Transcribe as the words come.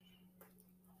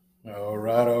All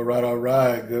right, all right, all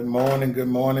right. Good morning, good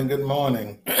morning, good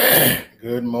morning.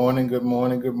 Good morning, good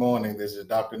morning, good morning. This is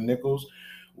Dr. Nichols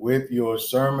with your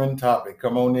sermon topic.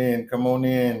 Come on in, come on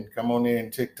in, come on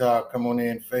in, TikTok, come on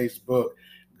in, Facebook.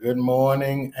 Good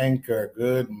morning, Anchor.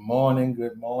 Good morning,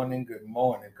 good morning, good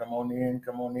morning. Come on in,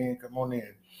 come on in, come on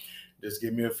in. Just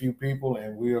give me a few people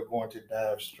and we are going to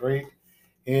dive straight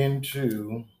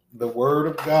into the Word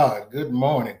of God. Good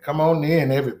morning. Come on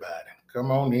in, everybody. Come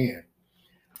on in.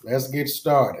 Let's get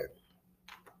started.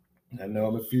 I know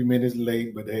I'm a few minutes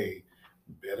late, but hey,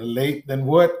 better late than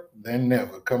what? Than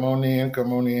never. Come on in,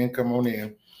 come on in, come on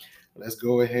in. Let's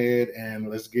go ahead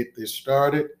and let's get this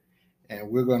started. And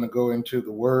we're going to go into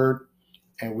the Word,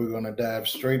 and we're going to dive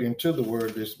straight into the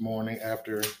Word this morning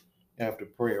after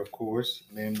prayer, of course.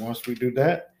 And then once we do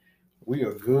that, we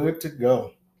are good to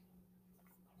go.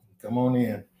 Come on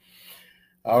in.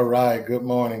 All right. Good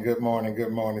morning. Good morning.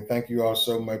 Good morning. Thank you all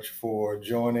so much for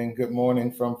joining. Good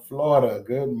morning from Florida.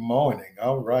 Good morning.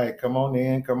 All right. Come on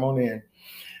in. Come on in.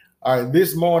 All right.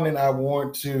 This morning, I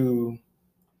want to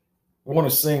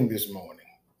sing this morning.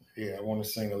 Yeah, I want to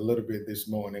sing a little bit this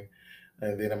morning,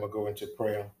 and then I'm gonna go into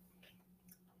prayer.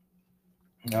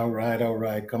 All right. All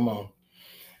right. Come on.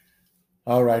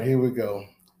 All right. Here we go.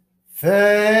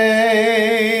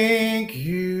 Thank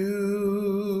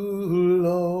you,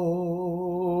 Lord.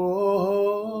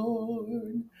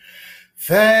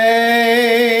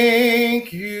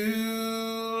 Thank you,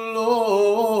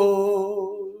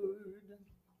 Lord.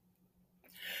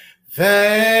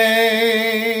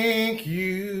 Thank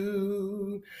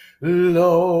you,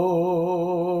 Lord.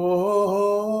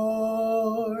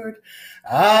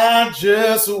 I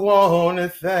just want to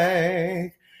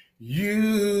thank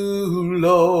you,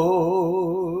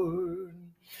 Lord.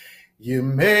 You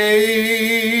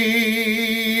made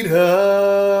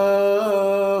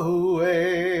a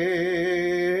way.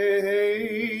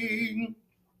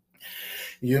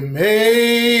 You made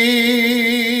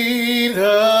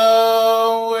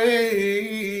a way.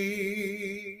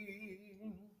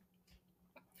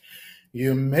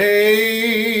 You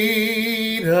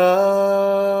made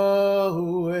a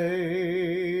way.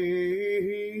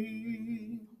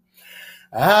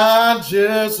 I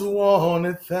just want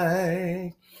to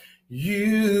thank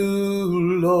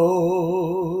you,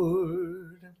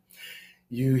 Lord.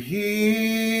 You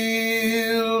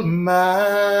healed my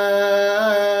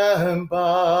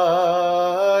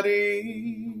body.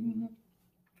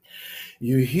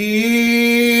 You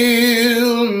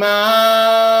healed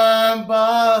my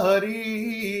body.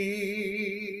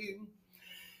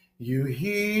 You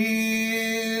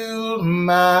healed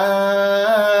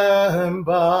my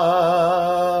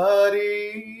body.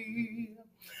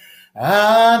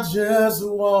 I just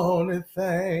want to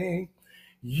thank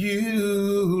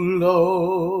you,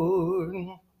 Lord.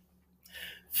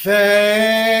 Thank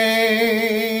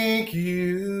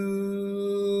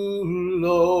you,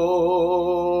 Lord.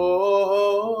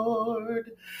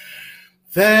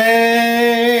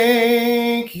 Thank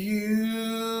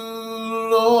you,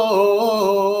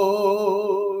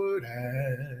 Lord.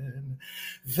 And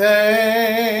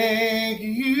thank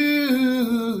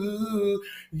you,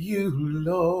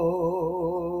 Lord.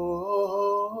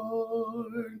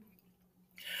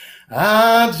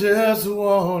 I just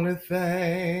want to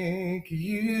thank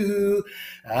you.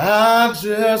 I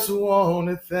just want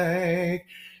to thank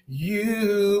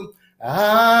you.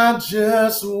 I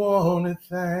just want to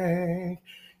thank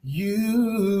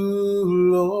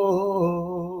you,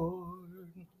 Lord.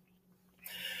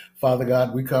 Father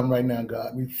God, we come right now,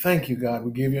 God. We thank you, God.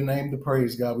 We give your name the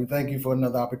praise, God. We thank you for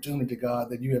another opportunity,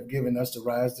 God, that you have given us to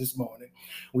rise this morning.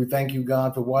 We thank you,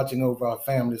 God, for watching over our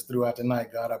families throughout the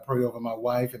night, God. I pray over my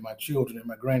wife and my children and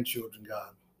my grandchildren,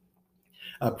 God.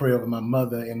 I pray over my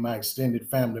mother and my extended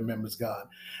family members, God.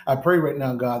 I pray right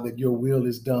now, God, that your will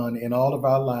is done in all of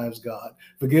our lives, God.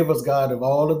 Forgive us, God, of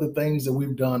all of the things that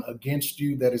we've done against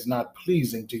you that is not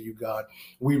pleasing to you, God.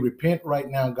 We repent right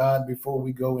now, God, before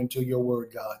we go into your word,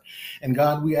 God. And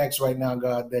God, we ask right now,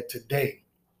 God, that today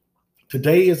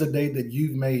is a day that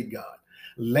you've made, God.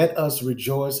 Let us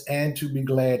rejoice and to be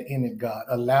glad in it, God.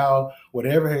 Allow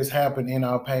whatever has happened in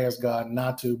our past, God,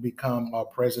 not to become our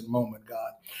present moment,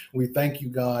 God. We thank you,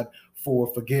 God,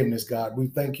 for forgiveness, God. We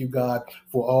thank you, God,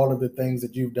 for all of the things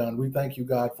that you've done. We thank you,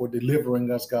 God, for delivering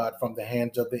us, God, from the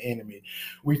hands of the enemy.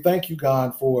 We thank you,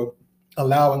 God, for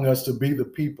allowing us to be the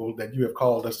people that you have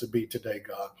called us to be today,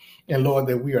 God. And Lord,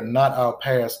 that we are not our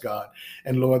past, God.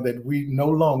 And Lord, that we no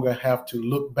longer have to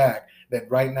look back,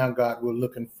 that right now, God, we're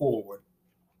looking forward.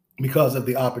 because of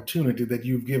the opportunity that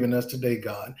you've given us today,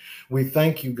 God. We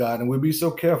thank you, God, and we'll be so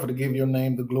careful to give your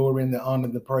name the glory and the honor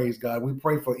and the praise, God. We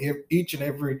pray for each and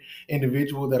every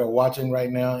individual that are watching right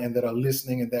now and that are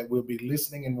listening and that will be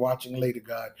listening and watching later,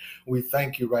 God. We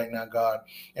thank you right now, God,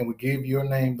 and we give your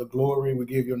name the glory, we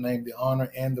give your name the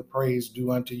honor and the praise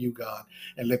due unto you, God.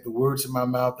 And let the words of my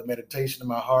mouth, the meditation of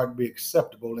my heart be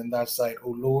acceptable in thy sight, O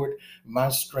Lord, my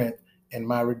strength and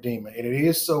my Redeemer. And it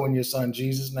is so in your Son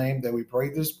Jesus' name that we pray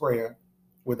this prayer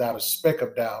without a speck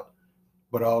of doubt,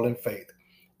 but all in faith.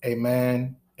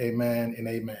 Amen, amen, and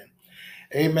amen.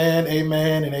 Amen,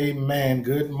 amen, and amen.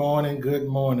 Good morning, good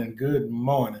morning, good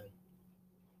morning.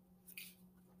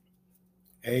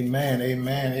 Amen,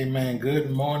 amen, amen.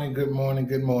 Good morning, good morning,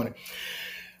 good morning.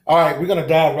 All right, we're going to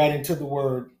dive right into the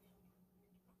word.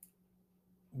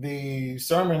 The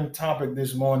sermon topic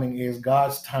this morning is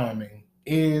God's timing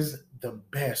is the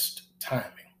best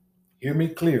timing. Hear me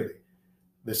clearly.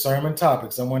 The sermon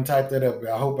topic, someone typed that up.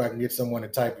 I hope I can get someone to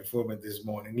type it for me this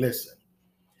morning. Listen,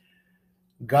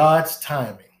 God's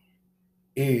timing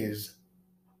is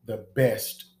the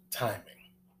best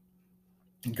timing.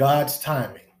 God's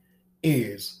timing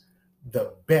is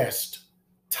the best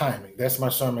timing. That's my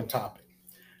sermon topic.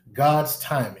 God's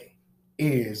timing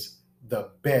is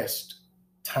the best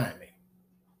timing.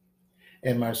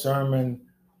 And my sermon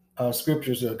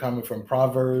scriptures are coming from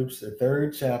Proverbs, the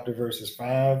 3rd chapter, verses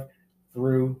 5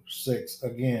 through 6.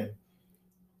 Again,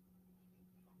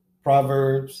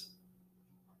 Proverbs,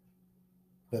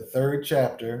 the 3rd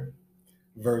chapter,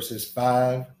 verses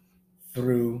 5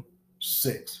 through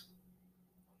 6.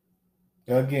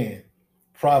 Again,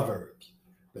 Proverbs,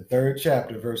 the 3rd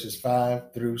chapter, verses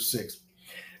 5 through 6.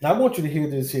 Now, I want you to hear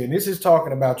this here. And this is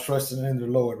talking about trusting in the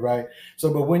Lord, right?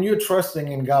 So, but when you're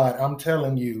trusting in God, I'm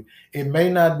telling you, it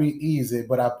may not be easy,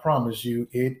 but I promise you,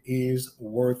 it is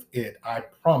worth it. I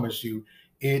promise you,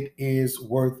 it is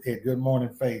worth it. Good morning,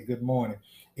 Faith. Good morning.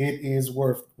 It is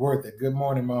worth it. Good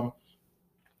morning, Mama.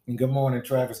 And good morning,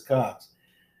 Travis Cox.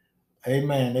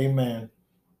 Amen. Amen.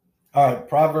 All right.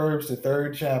 Proverbs, the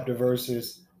 3rd chapter,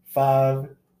 verses 5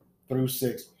 through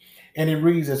 6. And it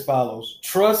reads as follows: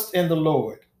 Trust in the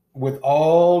Lord with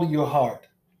all your heart.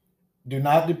 Do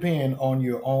not depend on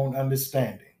your own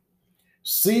understanding.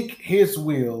 Seek his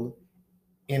will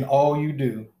in all you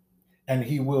do, and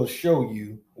he will show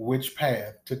you which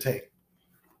path to take.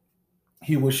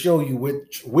 He will show you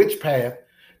which path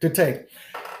to take.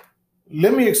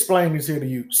 Let me explain this here to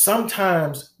you.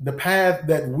 Sometimes the path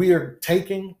that we're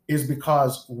taking is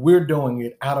because we're doing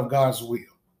it out of God's will.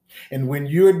 And when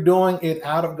you're doing it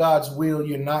out of God's will,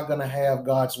 you're not going to have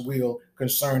God's will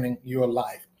concerning your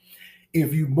life.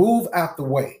 If you move out the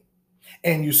way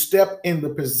and you step in the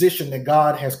position that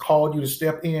God has called you to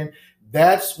step in,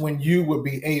 that's when you will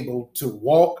be able to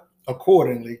walk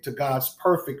accordingly to God's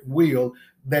perfect will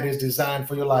that is designed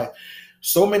for your life.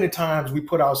 So many times we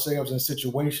put ourselves in a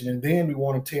situation and then we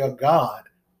want to tell God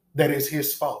that it's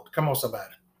his fault. Come on,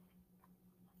 somebody.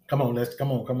 Come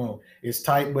on. It's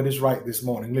tight, but it's right this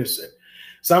morning. Listen,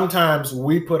 sometimes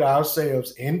we put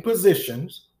ourselves in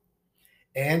positions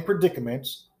and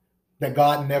predicaments that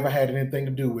God never had anything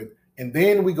to do with. And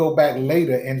then we go back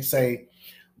later and say,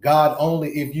 God,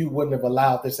 only if you wouldn't have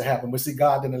allowed this to happen. But see,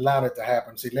 God didn't allow it to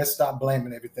happen. See, let's stop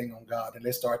blaming everything on God and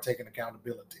let's start taking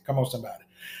accountability. Come on, somebody.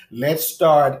 Let's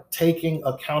start taking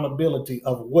accountability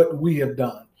of what we have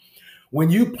done. When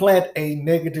you plant a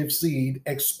negative seed,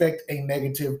 expect a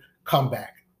negative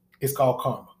comeback. It's called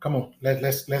karma. Come on,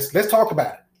 let's talk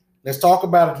about it. Let's talk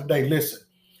about it today. Listen,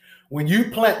 when you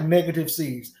plant negative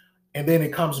seeds and then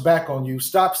it comes back on you,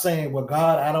 stop saying, well,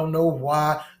 God, I don't know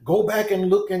why. Go back and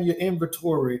look in your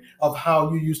inventory of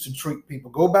how you used to treat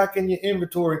people. Go back in your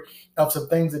inventory of some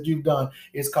things that you've done.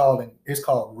 It's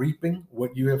called reaping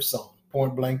what you have sown,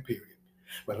 point blank, period.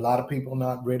 But a lot of people are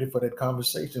not ready for that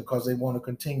conversation because they want to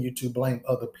continue to blame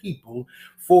other people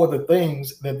for the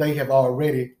things that they have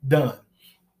already done.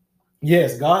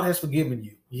 Yes, God has forgiven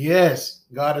you. Yes,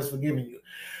 God has forgiven you.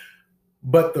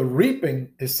 But the reaping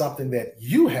is something that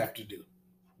you have to do.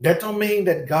 That don't mean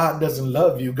that God doesn't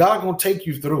love you. God going to take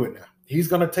you through it now. He's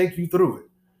going to take you through it.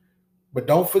 But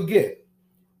don't forget,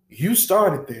 you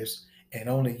started this and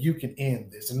only you can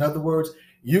end this. In other words,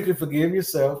 you can forgive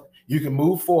yourself. You can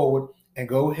move forward and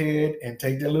go ahead and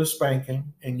take that little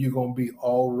spanking and you're going to be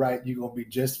all right. You're going to be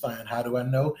just fine. How do I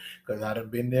know? Because I've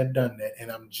been there, done that,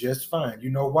 and I'm just fine. You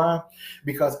know why?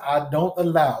 Because I don't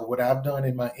allow what I've done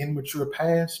in my immature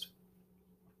past.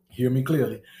 Hear me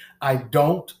clearly. I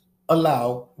don't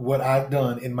allow what I've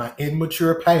done in my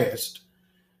immature past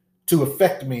to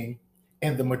affect me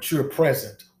in the mature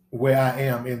present where I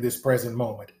am in this present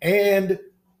moment and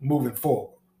moving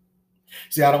forward.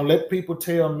 See, I don't let people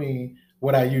tell me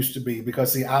what I used to be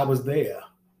because, see, I was there.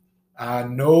 I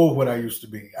know what I used to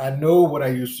be. I know what I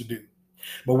used to do.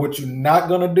 But what you're not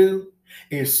going to do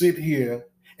is sit here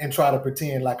and try to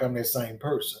pretend like I'm that same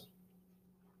person,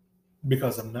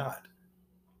 because I'm not.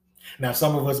 Now,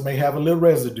 some of us may have a little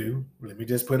residue. Let me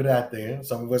just put it out there.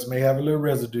 Some of us may have a little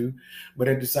residue, but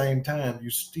at the same time,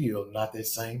 you're still not that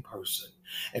same person.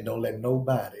 And don't let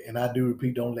nobody, and I do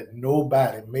repeat, don't let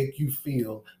nobody make you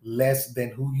feel less than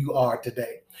who you are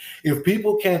today. If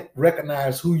people can't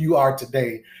recognize who you are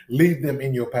today, leave them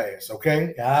in your past,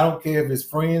 okay? I don't care if it's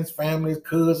friends, families,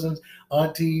 cousins,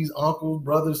 aunties, uncles,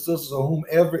 brothers, sisters, or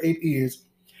whomever it is.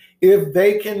 If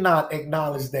they cannot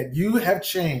acknowledge that you have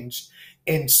changed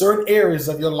in certain areas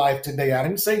of your life today, I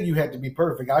didn't say you had to be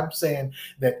perfect. I'm saying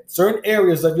that certain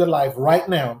areas of your life right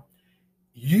now,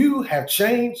 you have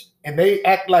changed, and they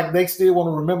act like they still want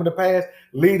to remember the past.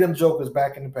 Leave them jokers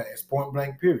back in the past, point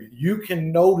blank, period. You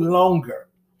can no longer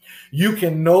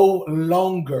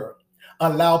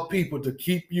allow people to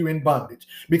keep you in bondage,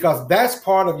 because that's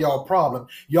part of your problem.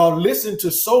 Y'all listen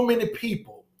to so many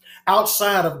people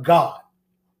outside of God.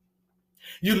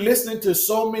 You're listening to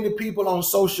so many people on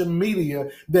social media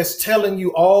that's telling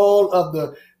you all of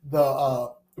the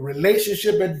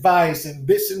relationship advice and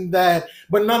this and that,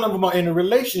 but none of them are in a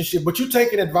relationship. But you're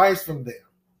taking advice from them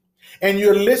and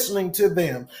you're listening to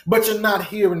them, but you're not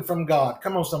hearing from God.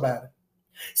 Come on, somebody.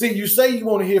 See, you say you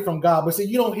want to hear from God, but see,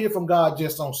 you don't hear from God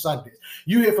just on Sundays.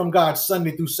 You hear from God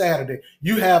Sunday through Saturday.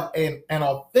 You have an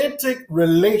authentic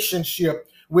relationship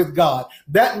with God.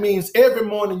 That means every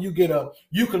morning you get up,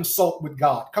 you consult with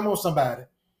God. Come on, somebody.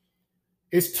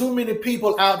 It's too many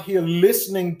people out here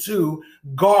listening to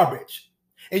garbage,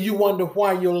 and you wonder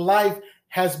why your life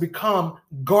has become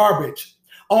garbage.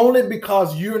 Only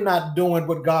because you're not doing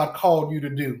what God called you to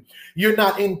do. You're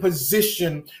not in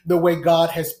position the way God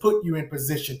has put you in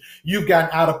position. You've gotten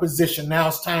out of position. Now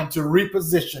it's time to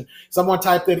reposition. Someone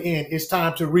type that in. It's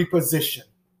time to reposition.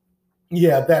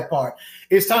 Yeah, that part.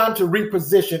 It's time to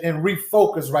reposition and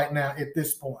refocus right now at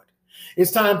this point.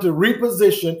 It's time to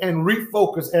reposition and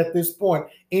refocus at this point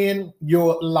in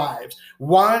your lives.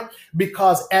 Why?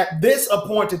 Because at this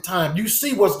appointed time, you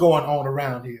see what's going on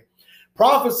around here.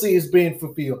 Prophecy is being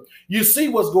fulfilled. You see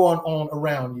what's going on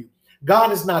around you.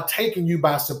 God is not taking you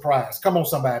by surprise. Come on,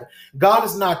 somebody. God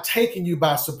is not taking you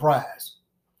by surprise.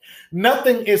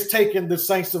 Nothing is taking the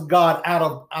saints of God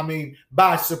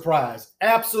by surprise.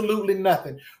 Absolutely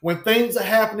nothing. When things are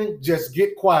happening, just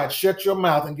get quiet, shut your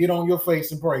mouth, and get on your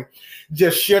face and pray.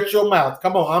 Just shut your mouth.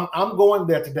 Come on, I'm going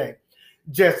there today.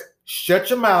 Just shut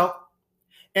your mouth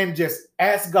and just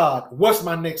ask God, what's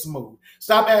my next move?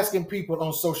 Stop asking people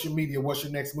on social media, what's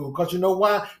your next move? Because you know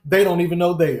why? They don't even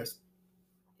know theirs.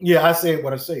 Yeah, I said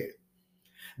what I said.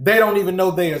 They don't even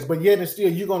know theirs, but yet and still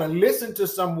you're going to listen to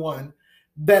someone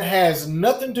that has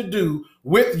nothing to do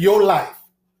with your life.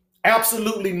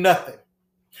 Absolutely nothing.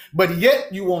 But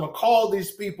yet you want to call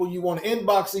these people, you want to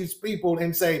inbox these people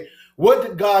and say, what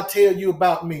did God tell you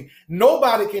about me?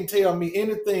 Nobody can tell me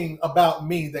anything about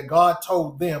me that God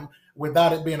told them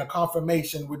without it being a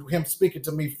confirmation with him speaking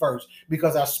to me first,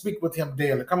 because I speak with him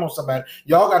daily. Come on, somebody.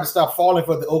 Y'all got to stop falling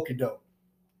for the okie doke.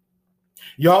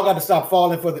 Y'all got to stop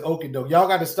falling for the okie doke. Y'all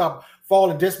got to stop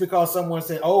falling just because someone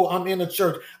said, oh, I'm in a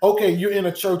church. Okay, you're in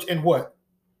a church and what?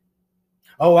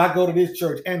 Oh, I go to this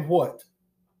church and what?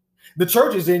 The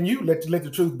church is in you. Let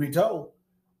the truth be told.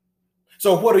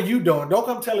 So what are you doing? Don't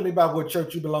come telling me about what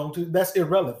church you belong to. That's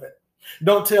irrelevant.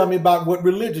 Don't tell me about what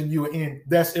religion you are in.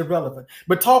 That's irrelevant.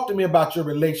 But talk to me about your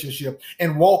relationship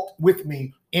and walk with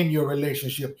me in your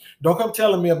relationship. Don't come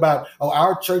telling me about, oh,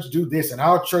 our church do this and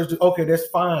our church do. Okay, that's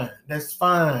fine. That's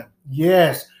fine.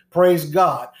 Yes, praise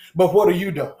God. But what are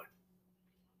you doing?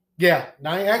 Yeah,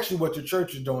 now I ain't ask you what your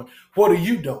church is doing. What are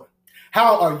you doing?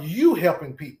 How are you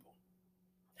helping people?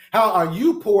 How are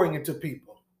you pouring into people?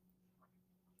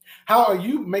 How are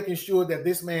you making sure that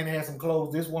this man has some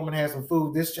clothes, this woman has some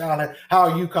food, this child has, how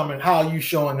are you coming? How are you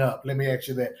showing up? Let me ask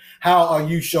you that. How are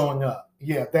you showing up?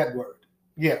 Yeah, that word.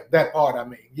 Yeah, that part I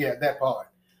mean. Yeah, that part.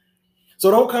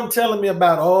 So don't come telling me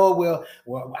about, oh,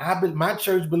 well, my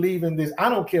church believe in this. I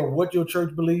don't care what your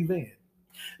church believe in.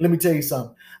 Let me tell you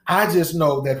something. I just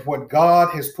know that what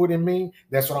God has put in me,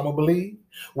 that's what I'm going to believe.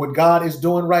 What God is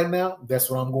doing right now, that's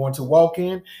what I'm going to walk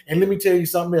in. And let me tell you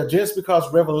something else. Just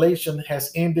because revelation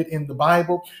has ended in the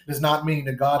Bible does not mean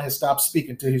that God has stopped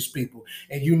speaking to his people.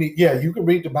 And you can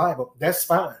read the Bible. That's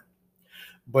fine.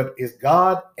 But is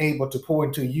God able to pour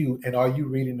into you? And are you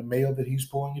reading the mail that he's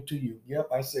pouring into you? Yep,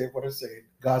 I said what I said.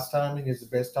 God's timing is the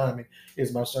best timing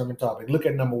is my sermon topic. Look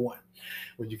at number one.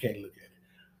 Well, you can't look at it.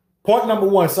 Point number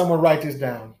one, someone write this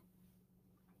down.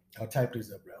 I'll type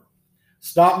this up, bro.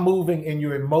 Stop moving in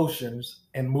your emotions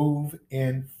and move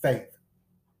in faith.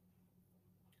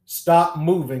 Stop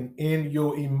moving in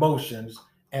your emotions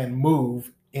and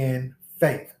move in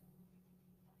faith.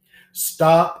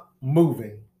 Stop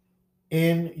moving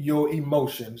in your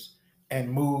emotions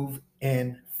and move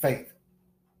in faith.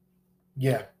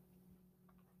 Yeah.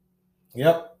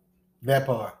 Yep. That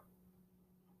part.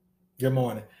 Good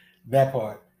morning. That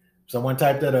part. Someone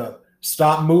type that up.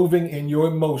 Stop moving in your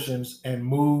emotions and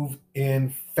move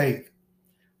in faith.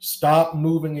 Stop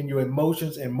moving in your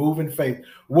emotions and move in faith.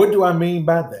 What do I mean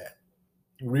by that?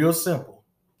 Real simple.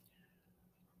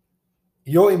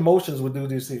 Your emotions will do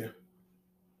this here.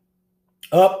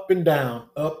 Up and down,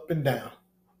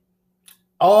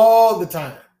 all the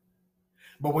time.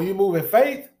 But when you move in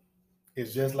faith,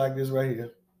 it's just like this right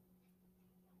here.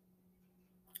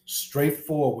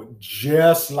 Straightforward,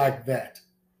 just like that.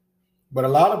 But a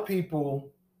lot of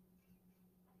people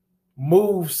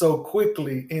move so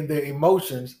quickly in their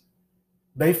emotions,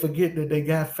 they forget that they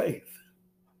got faith.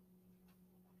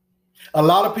 A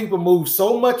lot of people move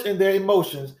so much in their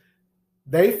emotions,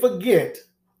 they forget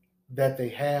that they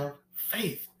have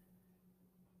faith.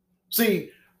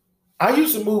 See, I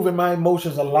used to move in my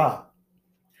emotions a lot.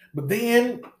 But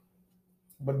then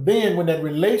when that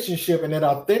relationship and that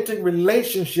authentic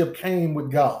relationship came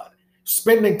with God,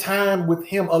 spending time with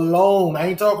him alone. I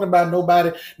ain't talking about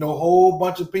nobody, no whole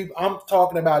bunch of people. I'm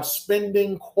talking about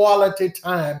spending quality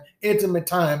time, intimate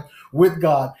time with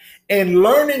God and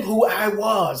learning who I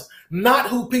was, not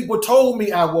who people told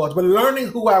me I was, but learning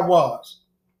who I was.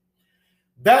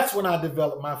 That's when I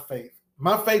developed my faith.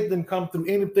 My faith didn't come through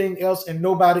anything else and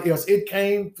nobody else. It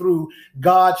came through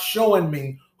God showing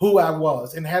me who I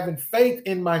was and having faith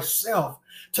in myself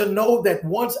to know that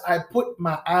once I put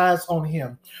my eyes on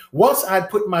him, once I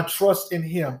put my trust in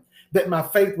him, that my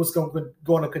faith was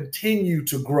going to continue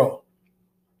to grow.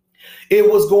 It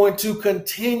was going to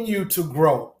continue to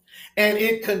grow. And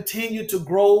it continued to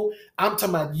grow. I'm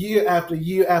talking about year after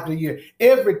year after year.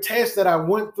 Every test that I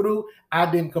went through,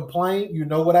 I didn't complain. You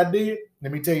know what I did?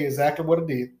 Let me tell you exactly what I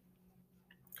did.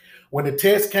 When the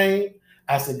test came,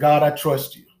 I said, God, I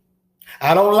trust you.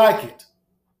 I don't like it.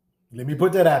 Let me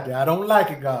put that out there. I don't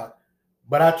like it, God,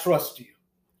 but I trust you.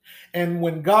 And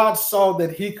when God saw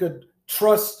that he could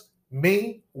trust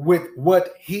me with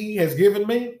what he has given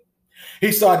me,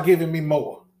 he started giving me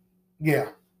more. Yeah.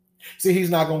 See, he's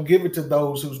not going to give it to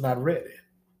those who's not ready.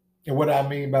 And what I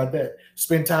mean by that,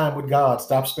 spend time with God.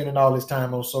 Stop spending all this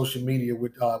time on social media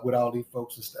with all these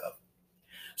folks and stuff.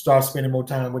 Start spending more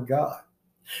time with God.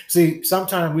 See,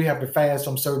 sometimes we have to fast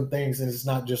from certain things, and it's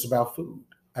not just about food.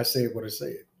 I said what I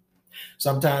said.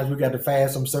 Sometimes we got to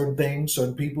fast from certain things,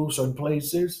 certain people, certain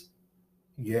places.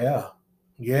 Yeah.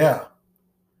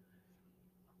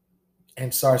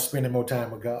 And start spending more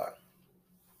time with God.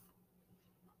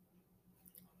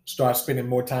 Start spending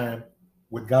more time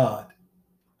with God.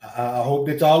 I hope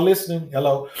that y'all listening.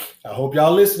 Hello. I hope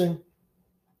y'all listening.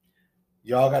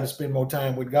 Y'all got to spend more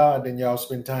time with God than y'all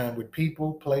spend time with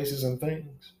people, places, and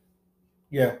things.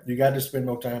 Yeah, you got to spend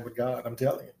more time with God. I'm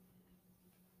telling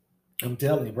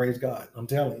you, praise God. I'm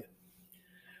telling you.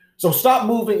 So stop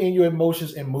moving in your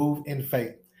emotions and move in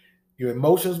faith. Your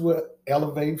emotions will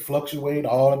elevate, fluctuate,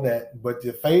 all of that, but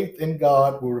your faith in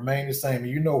God will remain the same.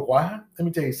 And you know why? Let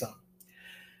me tell you something.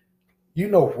 You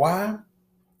know why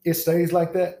it stays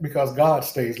like that? Because God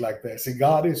stays like that. See,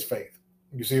 God is faith.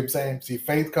 You see what I'm saying? See,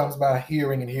 faith comes by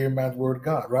hearing and hearing by the word of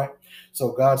God, right?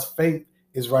 So God's faith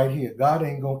is right here. God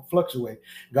ain't going to fluctuate.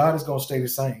 God is going to stay the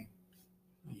same.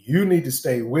 You need to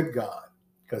stay with God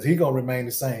because he's going to remain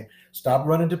the same. Stop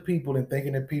running to people and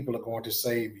thinking that people are going to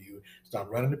save you.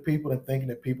 Stop running to people and thinking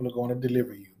that people are going to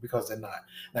deliver you, because they're not.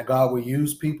 Now, God will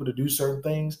use people to do certain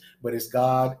things, but it's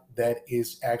God that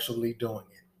is actually doing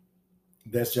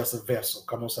it. That's just a vessel.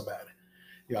 Come on, somebody.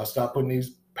 Y'all stop putting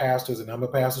these pastors, and I'm a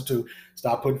pastor too,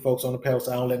 stop putting folks on the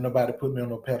pedestal. I don't let nobody put me on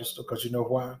no pedestal, because you know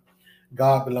why?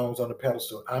 God belongs on the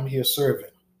pedestal. I'm here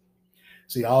serving.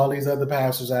 See, all these other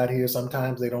pastors out here,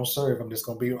 sometimes they don't serve. I'm just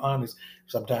going to be honest.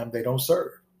 Sometimes they don't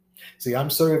serve. See, I'm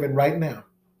serving right now.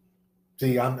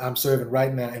 See, I'm serving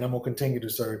right now, and I'm going to continue to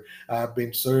serve. I've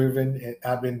been serving.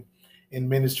 I've been in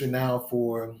ministry now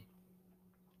for,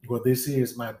 well, this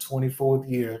is my 24th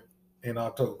year in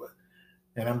October.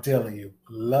 And I'm telling you,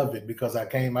 love it, because I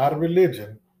came out of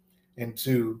religion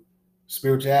into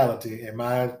spirituality, and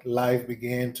my life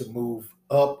began to move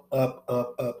up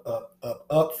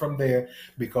from there,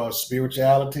 because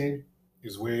spirituality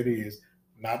is where it is,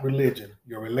 not religion.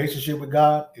 Your relationship with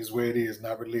God is where it is,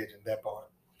 not religion, that part.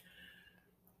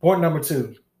 Point number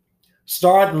 2,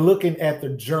 start looking at the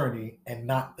journey and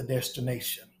not the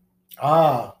destination.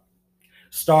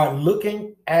 Start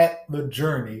looking at the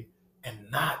journey and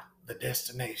not the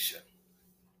destination.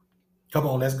 Come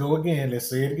on, let's go again. Let's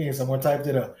say it again. Someone typed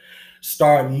it up.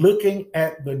 Start looking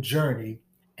at the journey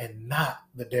and not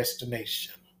the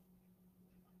destination.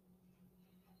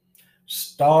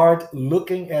 Start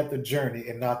looking at the journey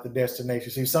and not the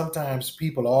destination. See, sometimes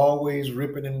people are always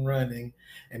ripping and running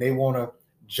and they want to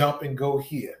jump and go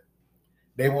here.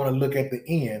 They want to look at the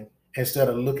end instead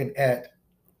of looking at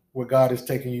where God is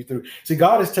taking you through. See,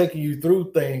 God is taking you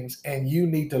through things and you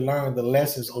need to learn the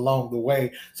lessons along the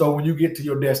way. So when you get to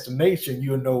your destination,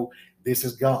 you'll know this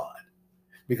is God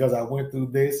because I went through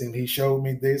this and he showed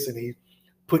me this and he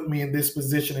put me in this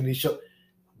position and he showed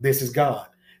this is God.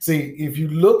 See, if you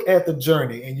look at the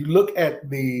journey and you look at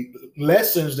the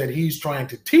lessons that he's trying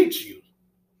to teach you,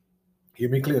 hear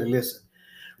me clearly, listen.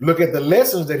 Look at the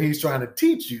lessons that he's trying to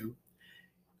teach you.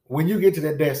 When you get to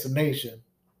that destination,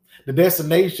 the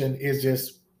destination is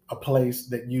just a place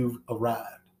that you've arrived.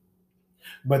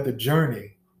 But the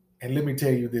journey, and let me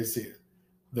tell you this here,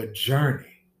 the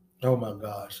journey, oh my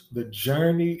gosh, the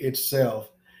journey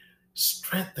itself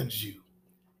strengthens you,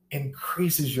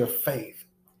 increases your faith,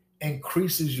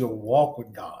 increases your walk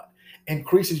with God,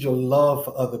 increases your love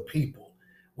for other people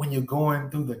when you're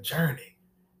going through the journey.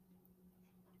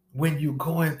 When you're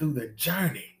going through the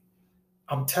journey,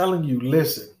 I'm telling you,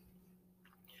 listen,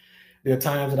 there are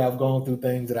times that I've gone through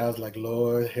things that I was like,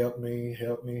 Lord, help me,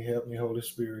 Holy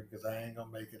Spirit, because I ain't going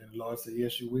to make it. And the Lord said,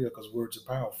 yes, you will, because words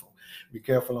are powerful. Be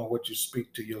careful on what you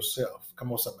speak to yourself.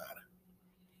 Come on, somebody.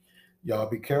 Y'all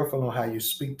be careful on how you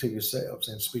speak to yourselves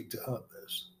and speak to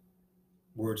others.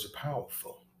 Words are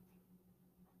powerful.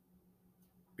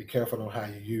 Be careful on how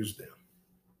you use them.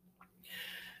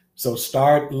 So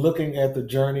start looking at the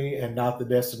journey and not the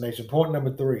destination. Point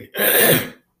number 3.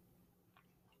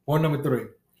 Point number 3.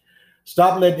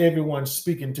 Stop letting everyone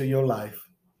speak into your life.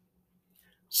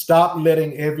 Stop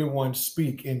letting everyone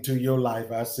speak into your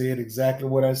life. I said exactly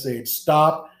what I said.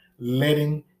 Stop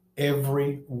letting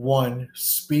everyone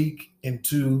speak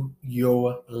into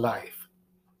your life.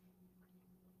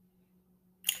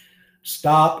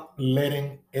 Stop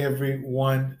letting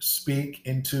everyone speak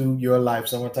into your life.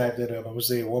 Someone type that up. I'm going to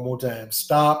say it one more time.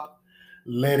 Stop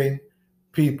letting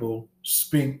people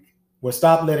speak. Well,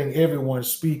 stop letting everyone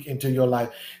speak into your life.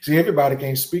 See, everybody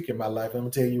can't speak in my life. I'm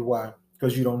going to tell you why.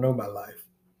 Because you don't know my life.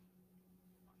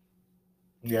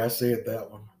 Yeah, I said that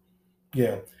one.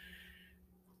 Yeah.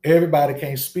 Everybody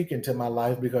can't speak into my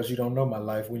life because you don't know my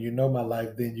life. When you know my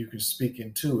life, then you can speak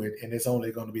into it, and it's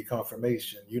only going to be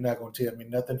confirmation. You're not going to tell me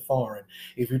nothing foreign.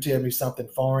 If you tell me something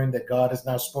foreign that God has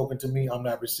not spoken to me, I'm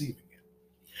not receiving it.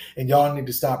 And y'all need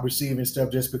to stop receiving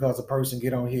stuff just because a person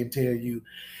get on here and tell you,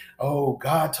 oh,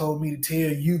 God told me to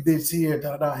tell you this here,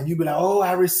 da, da, and you be like, oh,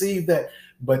 I received that.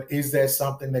 But is that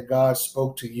something that God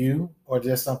spoke to you, or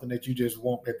just something that you just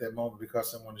want at that moment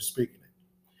because someone is speaking it?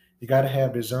 You got to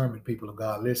have discernment, people of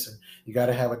God. Listen, you got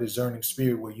to have a discerning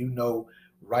spirit where you know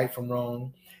right from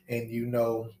wrong, and you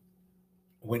know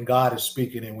when God is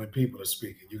speaking and when people are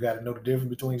speaking. You got to know the difference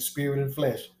between spirit and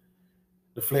flesh.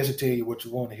 The flesh will tell you what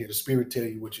you want to hear. The spirit tell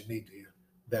you what you need to hear.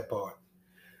 That part.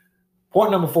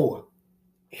 Point number 4.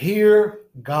 Hear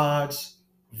God's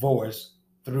voice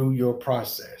through your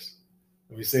process.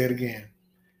 Let me say it again.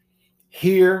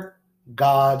 Hear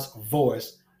God's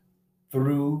voice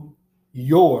through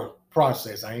your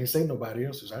process. I ain't say nobody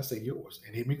else's. I say yours.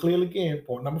 And hear me clearly again.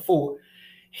 Point number 4.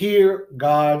 Hear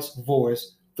God's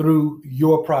voice through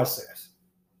your process.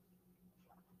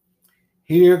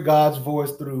 Hear God's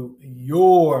voice through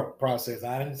your process.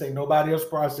 I didn't say nobody else's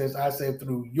process. I said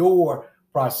through your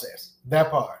process.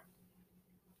 That part.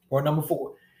 Point number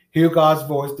 4. Hear God's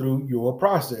voice through your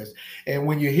process. And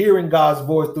when you're hearing God's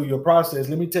voice through your process,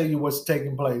 let me tell you what's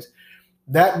taking place.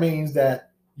 That means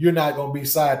that you're not going to be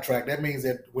sidetracked. That means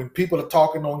that when people are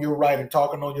talking on your right and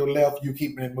talking on your left, you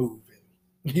keeping it moving.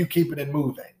 You keeping it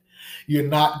moving. You're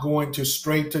not going to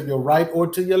straight to your right or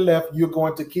to your left. You're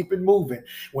going to keep it moving.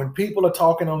 When people are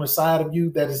talking on the side of you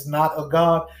that is not of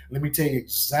God, let me tell you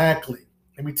exactly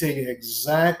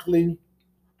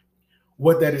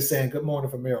what that is saying. Good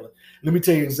morning from Maryland. Let me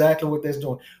tell you exactly what that's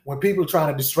doing. When people are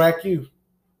trying to distract you,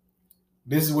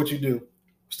 this is what you do.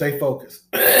 Stay focused.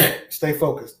 Stay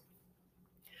focused.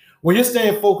 When you're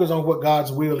staying focused on what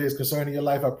God's will is concerning your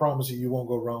life, I promise you, you won't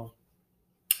go wrong.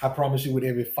 I promise you with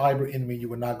every fiber in me, you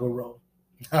will not go wrong.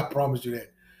 I promise you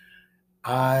that.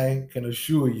 I can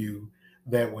assure you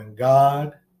that when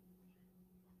God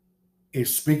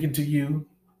is speaking to you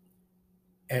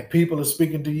and people are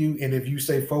speaking to you, and if you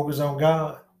stay focused on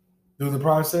God through the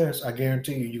process, I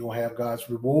guarantee you, you're going to have God's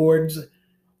rewards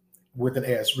with an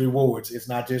S, rewards. It's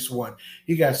not just one.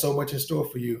 He got so much in store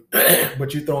for you,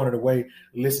 but you throwing it away.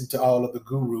 Listen to all of the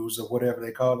gurus or whatever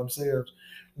they call themselves.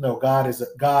 No, God is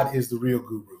the real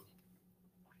guru.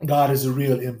 God is the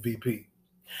real MVP.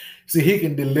 See, he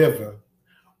can deliver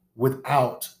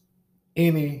without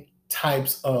any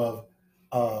types of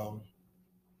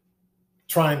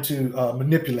trying to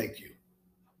manipulate you.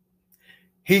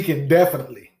 He can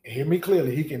definitely, hear me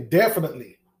clearly, he can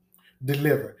definitely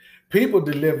deliver. People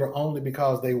deliver only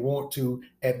because they want to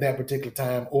at that particular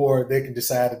time, or they can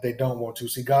decide that they don't want to.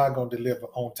 See, God gonna deliver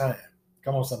on time.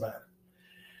 Come on, somebody.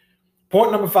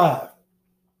 Point number 5.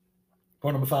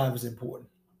 Point number 5 is important.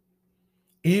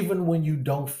 Even when you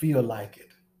don't feel like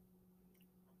it,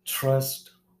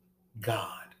 trust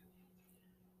God.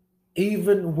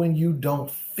 Even when you don't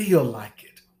feel like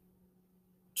it,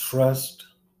 trust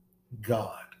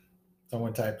God.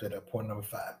 Someone type that up. Point number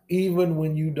 5. Even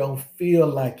when you don't feel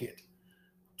like it,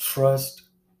 trust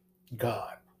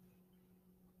God.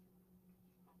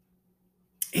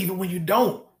 Even when you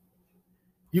don't.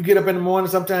 You get up in the morning,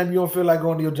 sometimes you don't feel like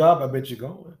going to your job. I bet you're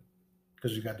going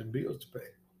because you got the bills to pay.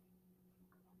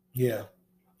 Yeah.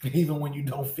 Even when you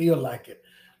don't feel like it,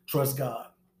 trust God.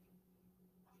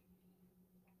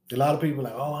 A lot of people are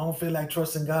like, oh, I don't feel like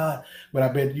trusting God. But I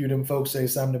bet you them folks say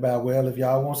something about, well, if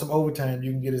y'all want some overtime,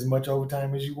 you can get as much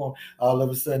overtime as you want. All of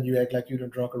a sudden, you act like you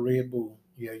done drunk a Red Bull.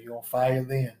 Yeah, you're on fire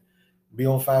then. Be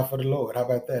on fire for the Lord. How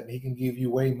about that? And he can give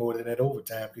you way more than that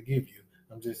overtime could give you.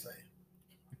 I'm just saying.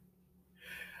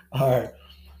 All right.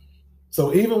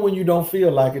 So even when you don't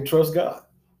feel like it, trust God.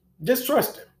 Just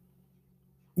trust him.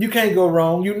 You can't go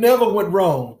wrong. You never went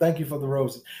wrong. Thank you for the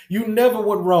roses. You never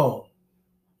went wrong.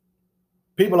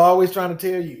 People are always trying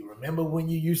to tell you, remember when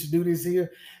you used to do this here?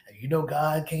 You know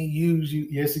God can't use you.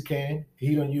 Yes, he can.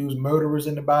 He don't use murderers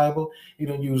in the Bible. He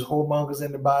don't use whoremongers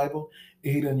in the Bible.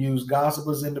 He don't use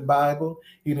gossipers in the Bible.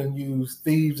 He don't use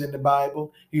thieves in the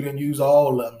Bible. He don't use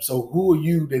all of them. So who are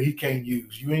you that he can't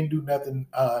use? You ain't do nothing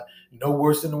no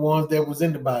worse than the ones that was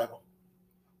in the Bible.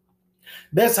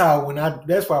 That's why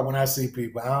when I see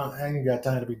people, I ain't got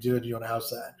time to be judging on the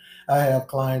outside. I have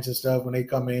clients and stuff, when they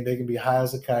come in, they can be high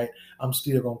as a kite. I'm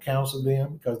still going to counsel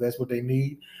them because that's what they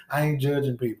need. I ain't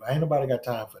judging people. Ain't nobody got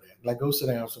time for that. Like, go sit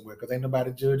down somewhere because ain't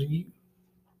nobody judging you.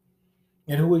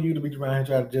 And who are you to be trying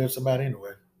to judge somebody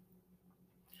anyway?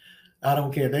 I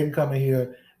don't care. They can come in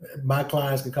here. My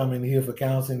clients can come in here for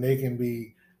counseling. They can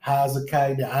be high as a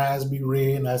kite, their eyes be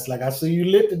red. And I was like, I see you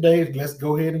lit today. Let's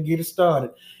go ahead and get it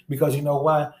started. Because you know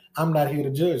why? I'm not here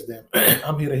to judge them.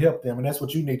 I'm here to help them. And that's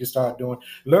what you need to start doing.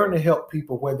 Learn to help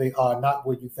people where they are, not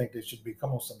where you think they should be.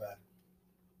 Come on, somebody.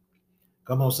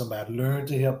 Come on, somebody. Learn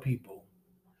to help people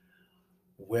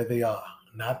where they are,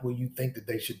 not where you think that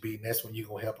they should be. And that's when you're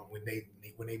gonna help them when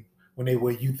they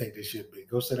where you think they should be.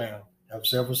 Go sit down. Have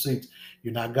several seats.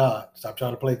 You're not God. Stop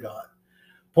trying to play God.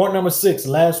 Point number 6,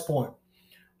 last point.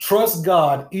 Trust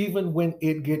God even when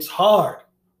it gets hard.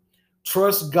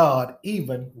 Trust God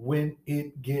even when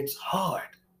it gets hard.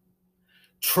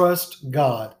 Trust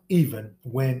God even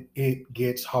when it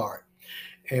gets hard.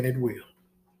 And it will.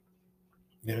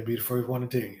 It'll be the first one to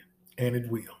tell you. And it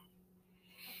will.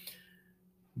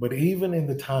 But even in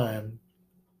the time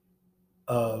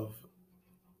of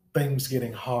things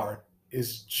getting hard,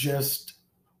 is just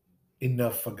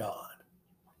enough for God.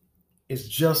 It's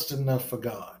just enough for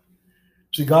God.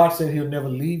 See, God said he'll never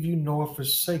leave you nor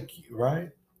forsake you, right?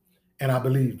 And I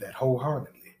believe that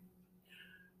wholeheartedly.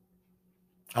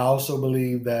 I also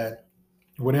believe that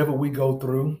whatever we go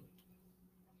through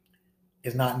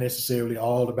is not necessarily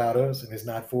all about us, and it's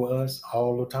not for us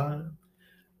all the time.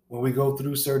 When we go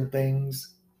through certain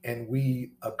things and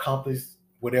we accomplish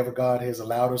whatever God has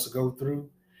allowed us to go through,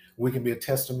 we can be a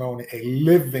testimony, a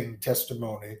living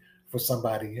testimony for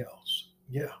somebody else.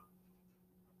 Yeah.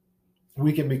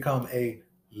 We can become a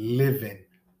living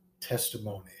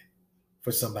testimony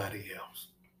for somebody else.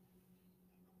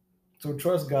 So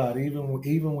trust God even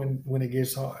when it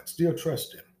gets hard. Still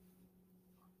trust him.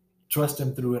 Trust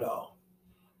him through it all.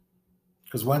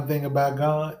 Because one thing about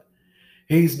God,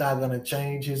 he's not going to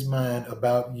change his mind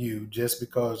about you just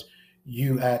because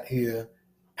you out here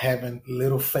having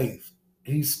little faith.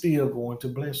 He's still going to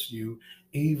bless you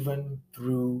even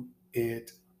through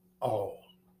it all.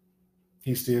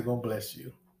 He's still going to bless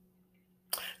you.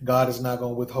 God is not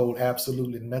going to withhold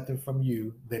absolutely nothing from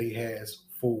you that he has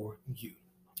for you.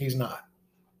 He's not.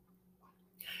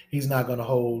 He's not going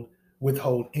to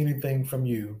withhold anything from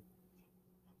you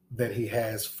that he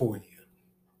has for you.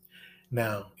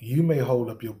 Now, you may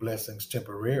hold up your blessings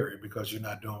temporary because you're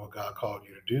not doing what God called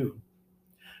you to do,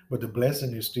 but the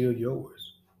blessing is still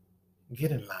yours.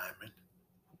 Get in alignment.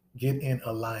 Get in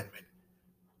alignment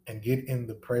and get in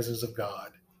the presence of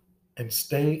God and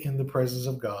stay in the presence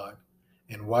of God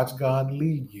and watch God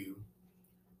lead you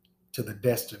to the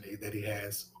destiny that He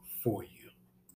has for you.